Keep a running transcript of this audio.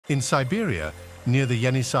In Siberia, near the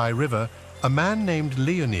Yenisei River, a man named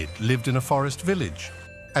Leonid lived in a forest village.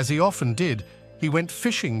 As he often did, he went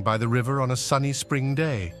fishing by the river on a sunny spring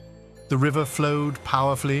day. The river flowed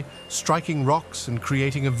powerfully, striking rocks and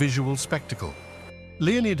creating a visual spectacle.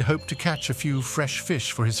 Leonid hoped to catch a few fresh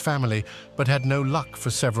fish for his family, but had no luck for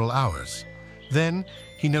several hours. Then,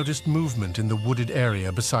 he noticed movement in the wooded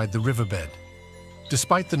area beside the riverbed.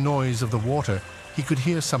 Despite the noise of the water, he could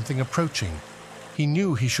hear something approaching. He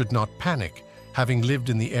knew he should not panic, having lived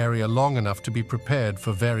in the area long enough to be prepared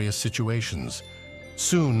for various situations.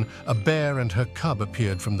 Soon, a bear and her cub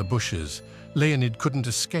appeared from the bushes. Leonid couldn't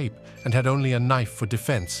escape and had only a knife for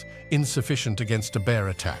defense, insufficient against a bear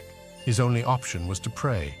attack. His only option was to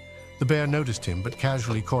pray. The bear noticed him but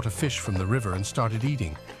casually caught a fish from the river and started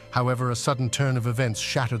eating. However, a sudden turn of events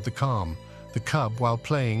shattered the calm. The cub, while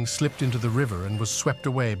playing, slipped into the river and was swept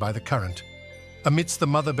away by the current. Amidst the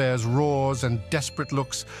mother bear's roars and desperate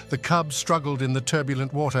looks, the cub struggled in the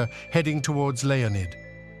turbulent water, heading towards Leonid.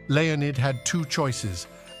 Leonid had two choices: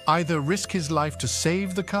 either risk his life to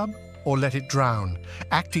save the cub or let it drown.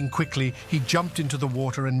 Acting quickly, he jumped into the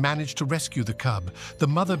water and managed to rescue the cub. The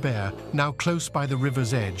mother bear, now close by the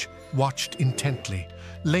river's edge, watched intently.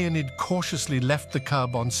 Leonid cautiously left the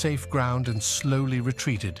cub on safe ground and slowly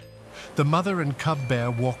retreated. The mother and cub bear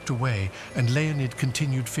walked away, and Leonid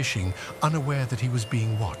continued fishing, unaware that he was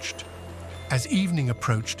being watched. As evening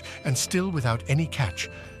approached, and still without any catch,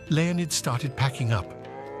 Leonid started packing up,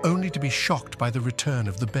 only to be shocked by the return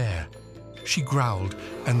of the bear. She growled,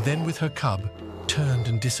 and then with her cub, turned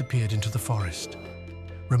and disappeared into the forest.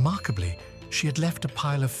 Remarkably, she had left a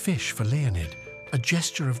pile of fish for Leonid, a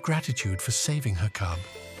gesture of gratitude for saving her cub.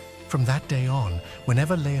 From that day on,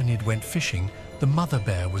 whenever Leonid went fishing, the mother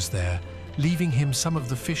bear was there, leaving him some of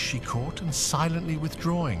the fish she caught and silently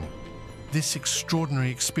withdrawing. This extraordinary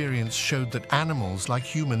experience showed that animals, like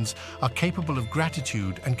humans, are capable of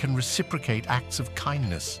gratitude and can reciprocate acts of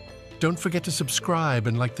kindness. Don't forget to subscribe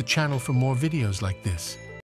and like the channel for more videos like this.